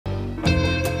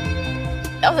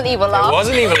That was an evil laugh. It was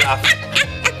an evil laugh.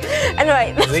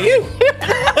 Anyway. Was it you?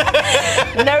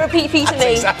 No repeat fee to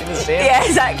me. Exactly the same. Yeah,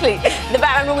 exactly. The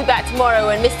Batman will be back tomorrow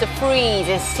when Mr. Freeze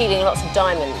is stealing lots of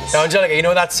diamonds. Now, Angelica, you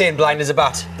know that saying, blind as a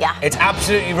bat? Yeah. It's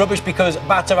absolutely rubbish because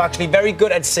bats are actually very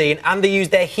good at seeing and they use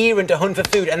their hearing to hunt for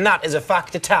food, and that is a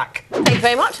fact attack. Thank you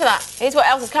very much for that. Here's what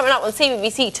else is coming up on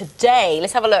CBBC today.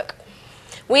 Let's have a look.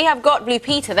 We have got Blue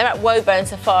Peter. They're at Woburn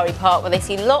Safari Park where they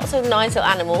see lots of nice little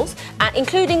animals, and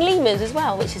including lemurs as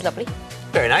well, which is lovely.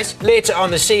 Very nice. Later on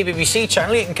the CBBC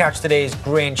channel, you can catch today's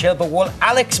Grain Chill, but will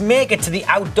Alex make it to the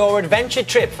outdoor adventure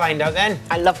trip? Find out then.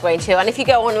 I love Grain Chill, and if you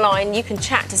go online, you can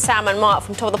chat to Sam and Mark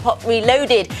from Top of the Pop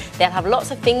Reloaded. They'll have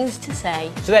lots of things to say.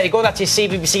 So there you go, that's your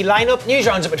CBBC lineup. News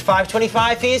rounds up at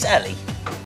 5:25. Here's Ellie.